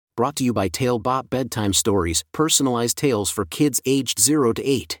brought to you by Talebot Bedtime Stories, personalized tales for kids aged 0 to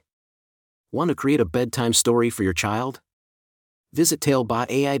 8. Want to create a bedtime story for your child? Visit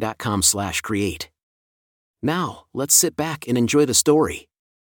talebotai.com/create. Now, let's sit back and enjoy the story.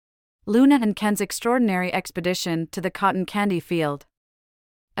 Luna and Ken's Extraordinary Expedition to the Cotton Candy Field.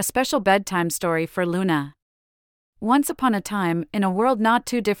 A special bedtime story for Luna. Once upon a time, in a world not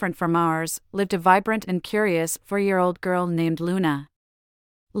too different from ours, lived a vibrant and curious 4-year-old girl named Luna.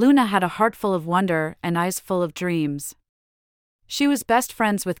 Luna had a heart full of wonder and eyes full of dreams. She was best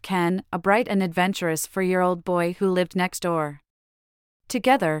friends with Ken, a bright and adventurous 4-year-old boy who lived next door.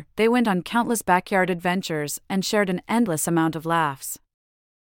 Together, they went on countless backyard adventures and shared an endless amount of laughs.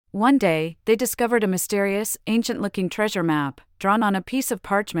 One day, they discovered a mysterious, ancient-looking treasure map, drawn on a piece of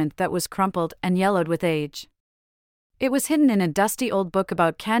parchment that was crumpled and yellowed with age. It was hidden in a dusty old book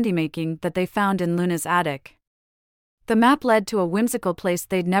about candy making that they found in Luna's attic. The map led to a whimsical place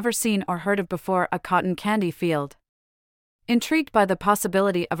they'd never seen or heard of before, a cotton candy field. Intrigued by the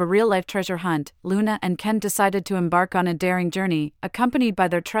possibility of a real-life treasure hunt, Luna and Ken decided to embark on a daring journey, accompanied by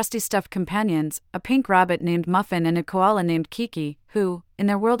their trusty stuffed companions, a pink rabbit named Muffin and a koala named Kiki, who, in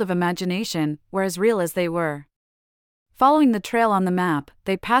their world of imagination, were as real as they were. Following the trail on the map,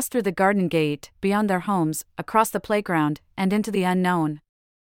 they passed through the garden gate, beyond their homes, across the playground, and into the unknown.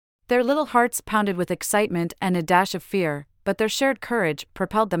 Their little hearts pounded with excitement and a dash of fear, but their shared courage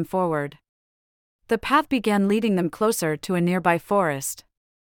propelled them forward. The path began leading them closer to a nearby forest.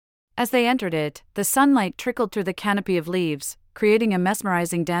 As they entered it, the sunlight trickled through the canopy of leaves, creating a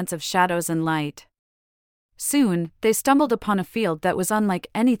mesmerizing dance of shadows and light. Soon, they stumbled upon a field that was unlike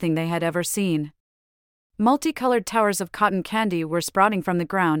anything they had ever seen. Multicolored towers of cotton candy were sprouting from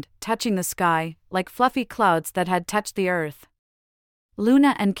the ground, touching the sky, like fluffy clouds that had touched the earth.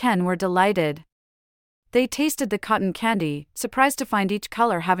 Luna and Ken were delighted. They tasted the cotton candy, surprised to find each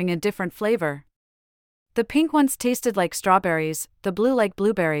color having a different flavor. The pink ones tasted like strawberries, the blue like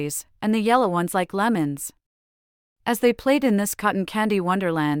blueberries, and the yellow ones like lemons. As they played in this cotton candy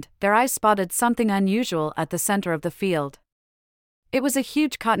wonderland, their eyes spotted something unusual at the center of the field. It was a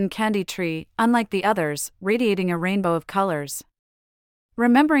huge cotton candy tree, unlike the others, radiating a rainbow of colors.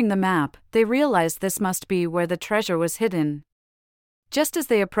 Remembering the map, they realized this must be where the treasure was hidden. Just as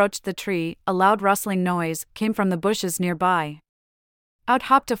they approached the tree, a loud rustling noise came from the bushes nearby. Out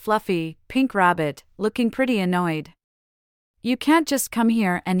hopped a fluffy, pink rabbit, looking pretty annoyed. "You can't just come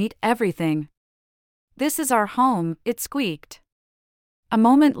here and eat everything. This is our home," it squeaked. A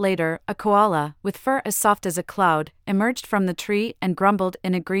moment later, a koala, with fur as soft as a cloud, emerged from the tree and grumbled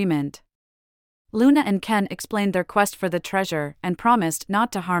in agreement. Luna and Ken explained their quest for the treasure and promised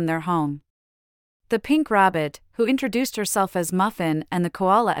not to harm their home. The pink rabbit, who introduced herself as Muffin and the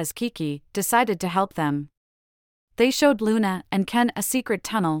koala as Kiki, decided to help them. They showed Luna and Ken a secret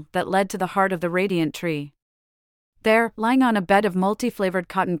tunnel that led to the heart of the radiant tree. There, lying on a bed of multi-flavored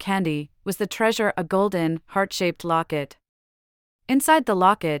cotton candy, was the treasure, a golden, heart-shaped locket. Inside the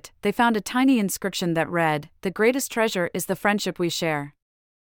locket, they found a tiny inscription that read, "The greatest treasure is the friendship we share."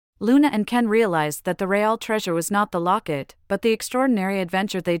 Luna and Ken realized that the real treasure was not the locket, but the extraordinary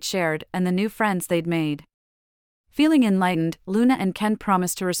adventure they'd shared and the new friends they'd made. Feeling enlightened, Luna and Ken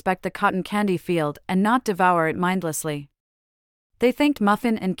promised to respect the cotton candy field and not devour it mindlessly. They thanked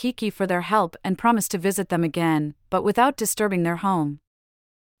Muffin and Kiki for their help and promised to visit them again, but without disturbing their home.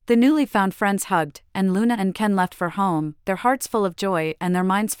 The newly found friends hugged, and Luna and Ken left for home, their hearts full of joy and their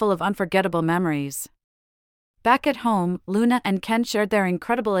minds full of unforgettable memories. Back at home, Luna and Ken shared their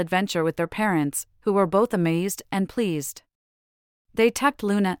incredible adventure with their parents, who were both amazed and pleased. They tucked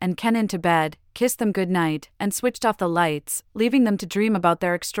Luna and Ken into bed, kissed them goodnight, and switched off the lights, leaving them to dream about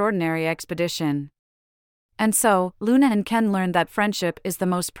their extraordinary expedition. And so, Luna and Ken learned that friendship is the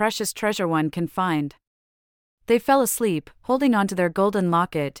most precious treasure one can find. They fell asleep, holding onto their golden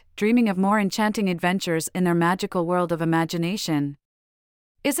locket, dreaming of more enchanting adventures in their magical world of imagination.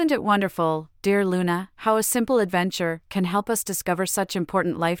 Isn't it wonderful, dear Luna, how a simple adventure can help us discover such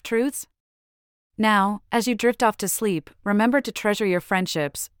important life truths? Now, as you drift off to sleep, remember to treasure your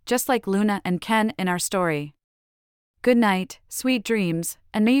friendships, just like Luna and Ken in our story. Good night, sweet dreams,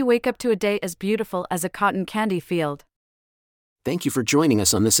 and may you wake up to a day as beautiful as a cotton candy field. Thank you for joining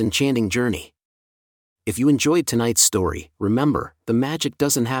us on this enchanting journey. If you enjoyed tonight's story, remember, the magic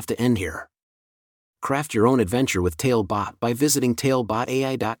doesn't have to end here. Craft your own adventure with Talebot by visiting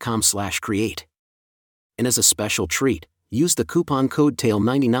talebotai.com/create. And as a special treat, use the coupon code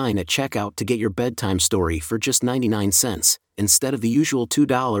TALE99 at checkout to get your bedtime story for just 99 cents, instead of the usual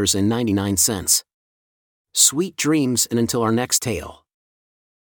 $2.99. Sweet dreams, and until our next tale.